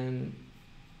 and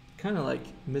kind of like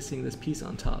missing this piece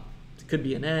on top. It could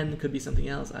be an N, it could be something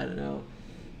else, I don't know.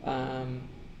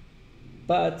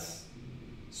 But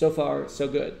so far, so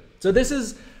good. So this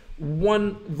is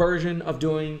one version of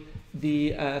doing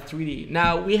the 3D.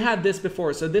 Now, we had this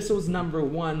before, so this was number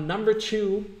 1. Number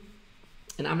 2,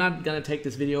 and I'm not gonna take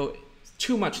this video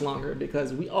too much longer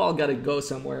because we all gotta go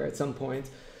somewhere at some point.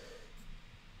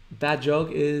 Bad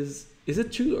joke is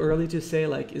it too early to say,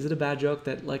 like, is it a bad joke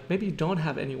that, like, maybe you don't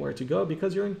have anywhere to go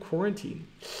because you're in quarantine?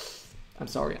 I'm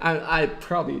sorry. I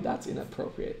probably, that's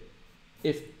inappropriate.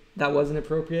 If that wasn't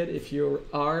appropriate, if you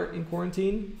are in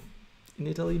quarantine in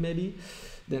Italy maybe,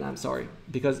 then I'm sorry.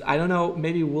 Because I don't know,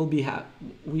 maybe we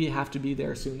have to be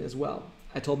there soon as well.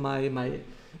 I told my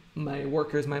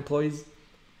workers, my employees,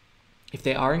 if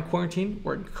they are in quarantine,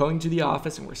 we're going to the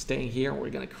office and we're staying here and we're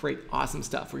going to create awesome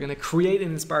stuff. We're going to create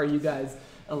and inspire you guys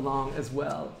along as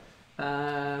well.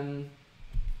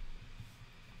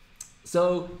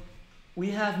 So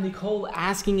we have Nicole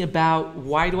asking about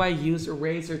why do I use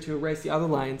eraser to erase the other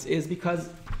lines, is because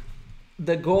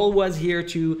the goal was here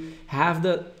to have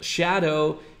the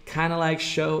shadow kind of like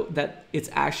show that it's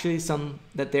actually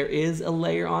that there is a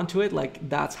layer onto it, like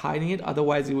that's hiding it.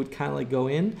 Otherwise it would kind of like go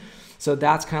in. So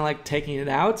that's kind of like taking it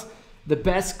out. The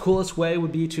best, coolest way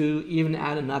would be to even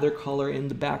add another color in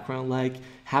the background, like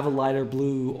have a lighter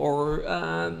blue or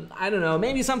I don't know,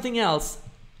 maybe something else.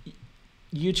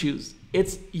 You choose.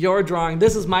 It's your drawing.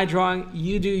 This is my drawing.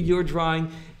 You do your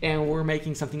drawing and we're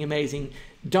making something amazing.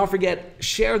 Don't forget,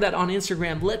 share that on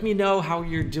Instagram. Let me know how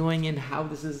you're doing and how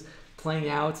this is playing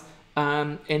out.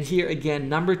 And here again,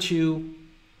 number 2,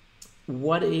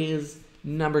 what is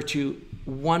number 2?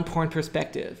 1-point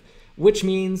perspective. Which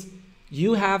means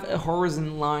you have a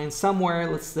horizon line somewhere.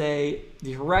 Let's say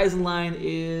the horizon line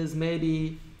is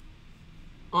maybe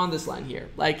on this line here.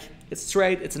 Like it's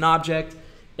straight, it's an object,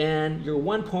 and your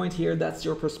 1 point here, that's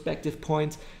your perspective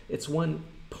point. It's 1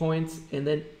 point, and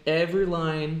then every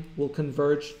line will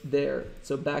converge there.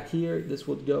 So back here, this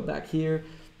would go back here,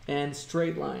 and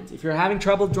straight lines. If you're having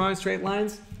trouble drawing straight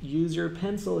lines, use your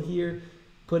pencil here,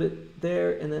 put it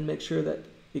there, and then make sure that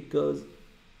it goes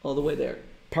all the way there.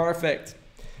 Perfect.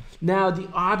 Now the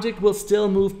object will still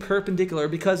move perpendicular,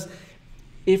 because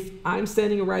if I'm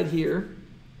standing right here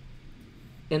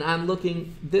and I'm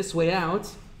looking this way out,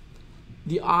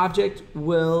 the object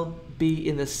will be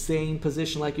in the same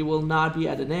position, like it will not be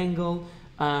at an angle,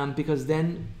 because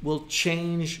then we'll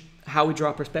change how we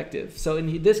draw perspective. So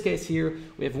in this case here,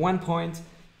 we have 1 point,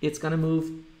 it's gonna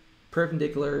move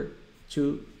perpendicular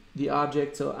to the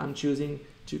object, so I'm choosing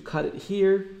to cut it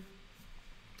here.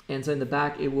 And so in the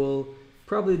back, it will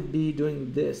probably be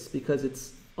doing this because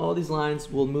it's all these lines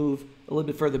will move a little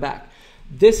bit further back.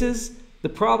 The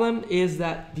problem is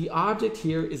that the object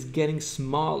here is getting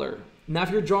smaller. Now, if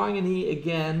you're drawing an E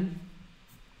again,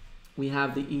 we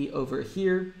have the E over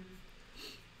here.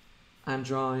 I'm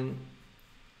drawing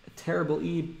a terrible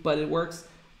E, but it works.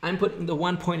 I'm putting the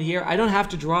 1 point here. I don't have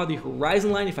to draw the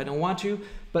horizon line if I don't want to,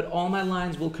 but all my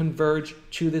lines will converge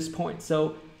to this point.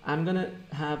 So I'm gonna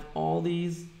have all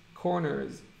these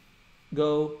corners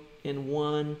go in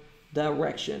one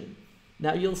direction.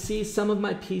 Now you'll see some of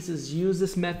my pieces use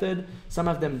this method, some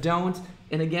of them don't.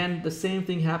 And again, the same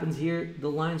thing happens here. The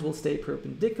lines will stay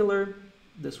perpendicular.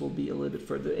 This will be a little bit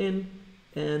further in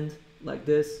and like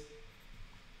this.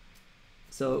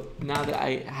 So now that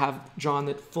I have drawn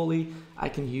it fully, I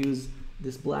can use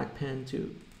this black pen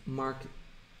to mark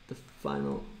the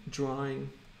final drawing.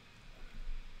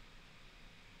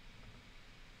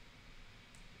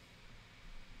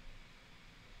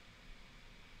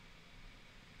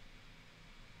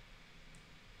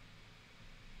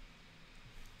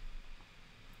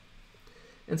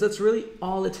 And so it's really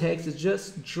all it takes is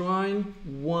just drawing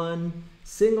one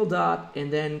single dot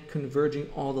and then converging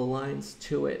all the lines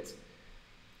to it.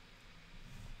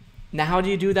 Now, how do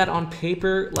you do that on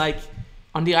paper? Like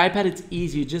on the iPad, it's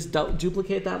easy. You just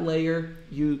duplicate that layer,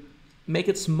 you make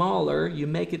it smaller,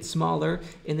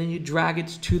 and then you drag it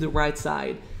to the right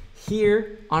side.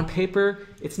 Here on paper,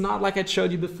 it's not like I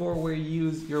showed you before where you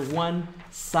use your one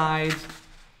side.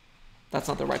 That's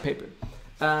not the right paper.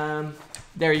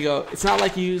 There you go. It's not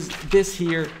like you use this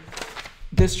here,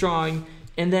 this drawing,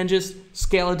 and then just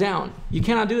scale it down. You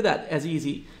cannot do that as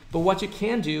easy. But what you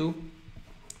can do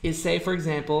is say, for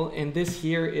example, in this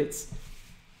here, it's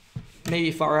maybe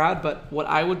far out, but what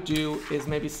I would do is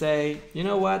maybe say, you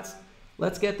know what?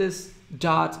 Let's get this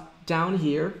dot down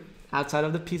here, outside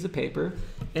of the piece of paper,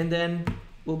 and then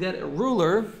we'll get a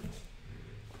ruler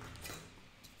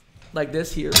like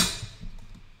this here,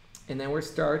 and then we'll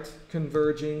start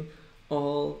converging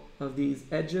all of these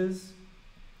edges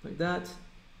like that.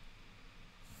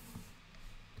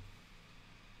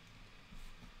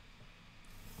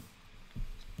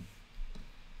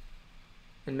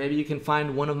 And maybe you can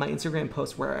find one of my Instagram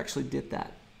posts where I actually did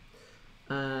that,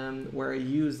 where I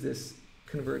use this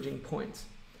converging point.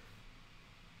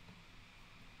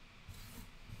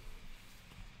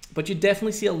 But you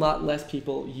definitely see a lot less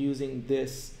people using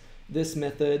this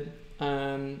method,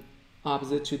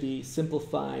 opposite to the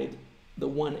simplified, the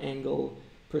one angle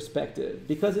perspective,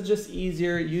 because it's just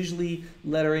easier. Usually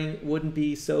lettering wouldn't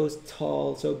be so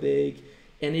tall, so big,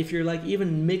 and if you're like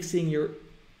even mixing your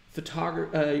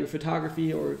photography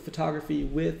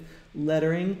with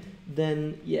lettering,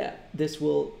 then yeah, this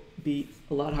will be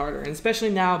a lot harder. And especially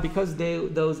now, because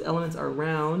those elements are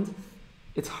round,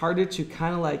 it's harder to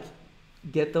kind of like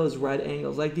get those right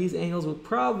angles. Like these angles would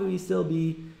probably still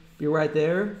be right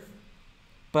there,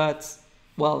 but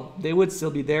well, they would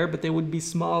still be there, but they would be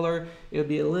smaller. It would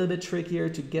be a little bit trickier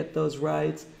to get those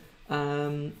right,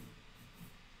 to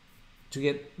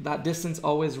get that distance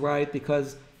always right,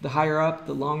 because the higher up,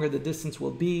 the longer the distance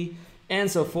will be, and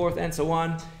so forth and so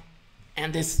on.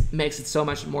 And this makes it so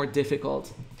much more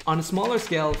difficult. On a smaller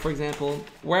scale, for example,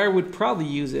 where I would probably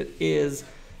use it is,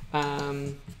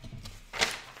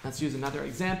 let's use another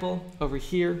example over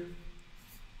here,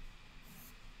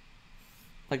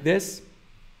 like this.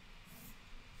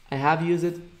 I have used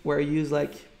it where I use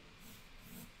like,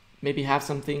 maybe have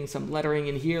some lettering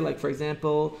in here, like for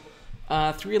example,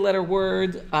 3-letter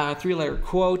word, 3-letter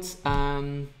quote,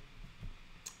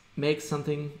 make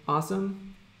something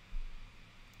awesome,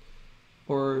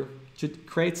 or to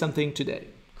create something today.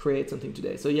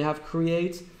 So you have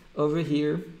create over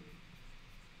here,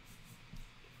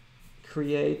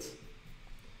 create,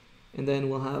 and then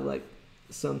we'll have like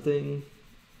something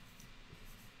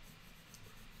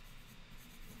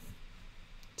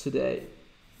today.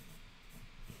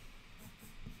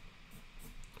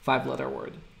 5-letter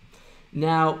word.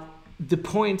 Now, the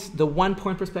 1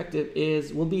 point perspective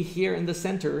will be here in the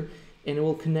center, and it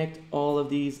will connect all of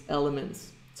these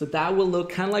elements. So that will look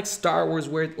kind of like Star Wars,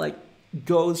 where it like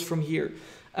goes from here.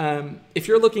 If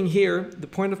you're looking here, the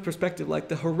point of perspective, like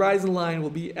the horizon line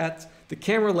will be at the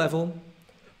camera level,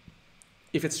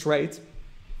 if it's straight,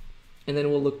 and then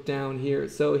we'll look down here.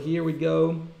 So here we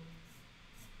go.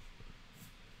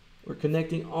 We're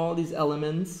connecting all these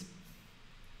elements.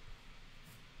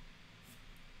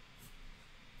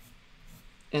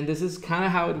 And this is kind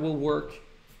of how it will work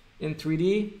in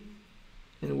 3D,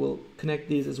 and we'll connect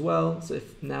these as well. So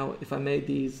if I made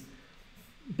these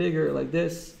bigger like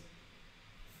this,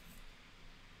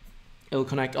 it will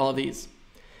connect all of these.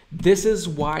 This is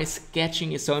why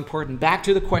sketching is so important. Back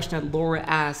to the question that Laura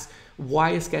asked,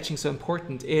 why is sketching so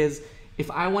important, is if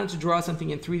I wanted to draw something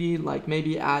in 3D, like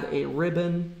maybe add a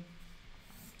ribbon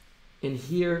in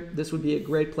here, this would be a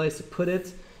great place to put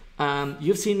it.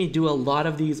 You've seen me do a lot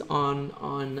of these on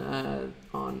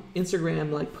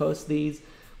Instagram, like post these.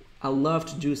 I love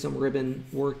to do some ribbon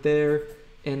work there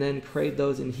and then create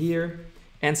those in here.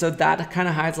 And so that kind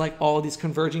of hides like all these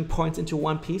converging points into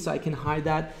one piece. So I can hide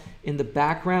that in the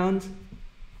background.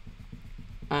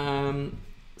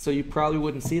 So you probably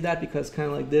wouldn't see that because kind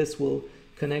of like this will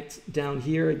connect down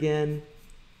here again.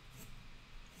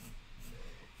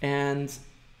 And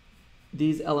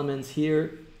these elements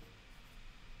here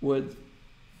would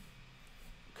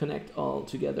connect all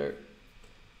together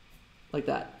like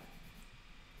that.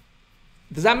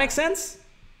 Does that make sense?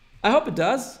 I hope it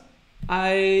does.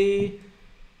 I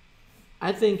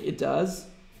think it does.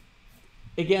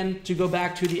 Again, to go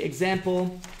back to the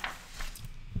example,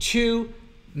 2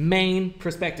 main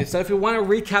perspectives. So if you want to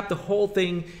recap the whole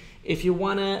thing, if you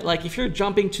want to, like, if you're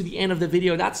jumping to the end of the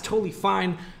video, that's totally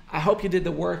fine. I hope you did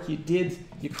the work. You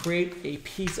create a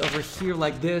piece over here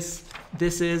like this.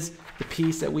 This is the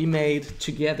piece that we made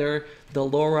together, the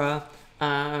Laura,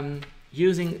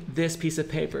 using this piece of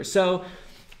paper. So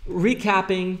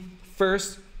recapping,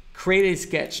 first, create a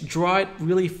sketch. Draw it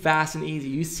really fast and easy.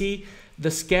 You see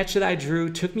the sketch that I drew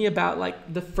took me about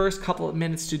like the first couple of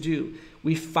minutes to do.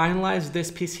 We finalized this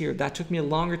piece here. That took me a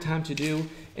longer time to do.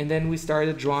 And then we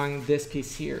started drawing this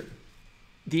piece here.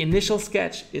 The initial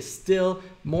sketch is still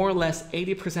more or less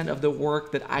 80% of the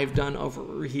work that I've done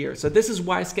over here. So this is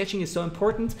why sketching is so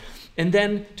important. And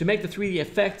then to make the 3D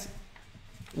effect,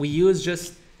 we use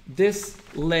just this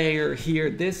layer here,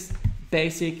 this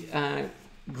basic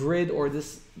grid, or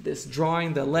this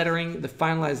drawing, the lettering, the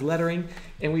finalized lettering,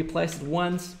 and we placed it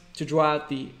once to draw out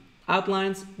the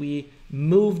outlines. We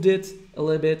moved it a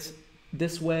little bit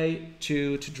this way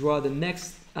to draw the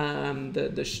next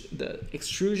the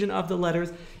extrusion of the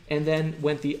letters, and then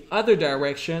went the other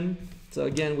direction. So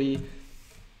again,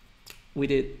 we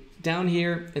did down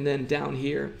here and then down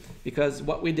here, because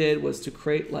what we did was to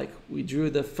create, like, we drew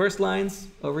the first lines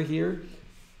over here.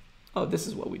 Oh, this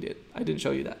is what we did. I didn't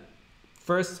show you that.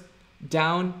 First,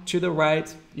 down to the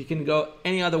right. You can go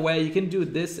any other way. You can do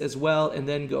this as well and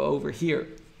then go over here.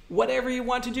 Whatever you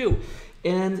want to do.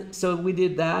 And so we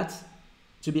did that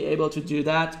to be able to do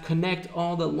that. Connect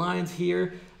all the lines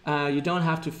here. You don't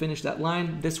have to finish that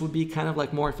line. This would be kind of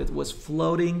like more if it was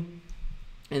floating.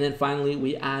 And then finally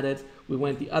we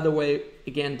went the other way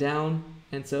again down.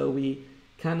 And so we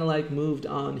kind of like moved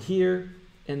on here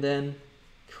and then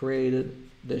created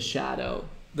the shadow.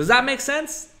 Does that make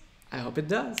sense? I hope it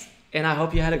does. And I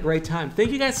hope you had a great time.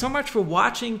 Thank you guys so much for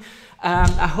watching.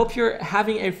 I hope you're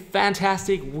having a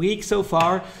fantastic week so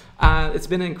far. It's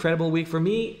been an incredible week for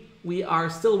me. We are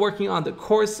still working on the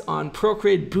course on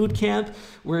Procreate Bootcamp.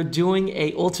 We're doing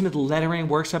a ultimate lettering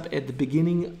workshop at the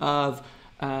beginning of,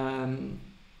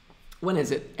 when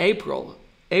is it? April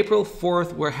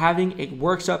 4th. We're having a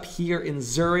workshop here in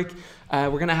Zurich.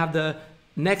 We're gonna have the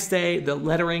next day,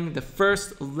 the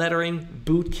first lettering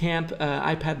bootcamp,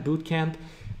 iPad bootcamp,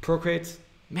 Procreate.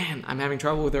 Man, I'm having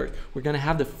trouble with it. We're gonna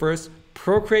have the first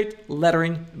Procreate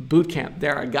lettering bootcamp.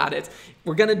 There, I got it.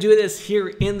 We're gonna do this here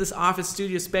in this office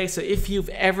studio space. So if you've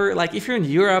ever, like, if you're in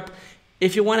Europe,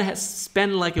 if you want to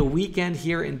spend like a weekend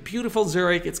here in beautiful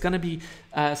Zurich, it's gonna be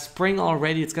spring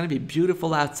already. It's gonna be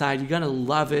beautiful outside. You're gonna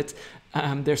love it.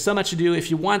 There's so much to do.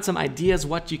 If you want some ideas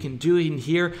what you can do in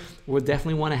here, we'll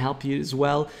definitely want to help you as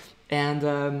well. And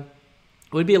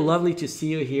it would be lovely to see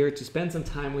you here, to spend some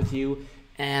time with you,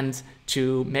 and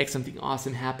to make something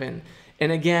awesome happen.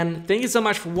 And again, thank you so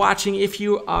much for watching. If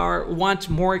you want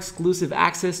more exclusive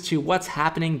access to what's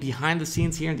happening behind the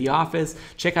scenes here in the office,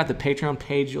 check out the Patreon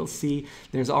page. You'll see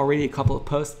there's already a couple of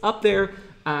posts up there,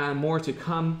 more to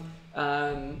come.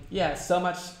 Yeah, so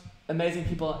much amazing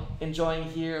people enjoying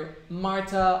here.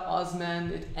 Marta,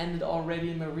 Osman, it ended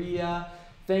already. Maria,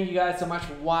 thank you guys so much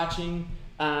for watching.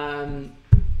 And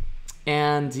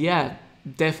yeah,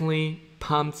 definitely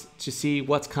pumped to see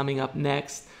what's coming up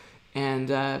next. And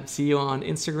see you on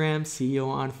Instagram, see you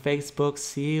on Facebook,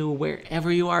 see you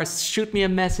wherever you are. Shoot me a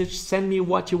message, send me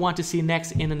what you want to see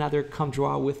next in another Come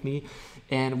Draw with me,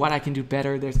 and what I can do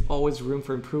better. There's always room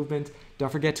for improvement.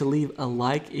 Don't forget to leave a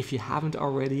like if you haven't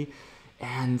already.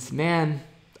 And man,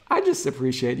 I just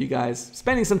appreciate you guys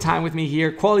spending some time with me here.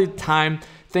 Quality time.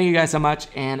 Thank you guys so much,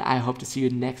 and I hope to see you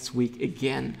next week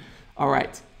again. All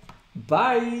right,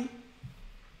 bye.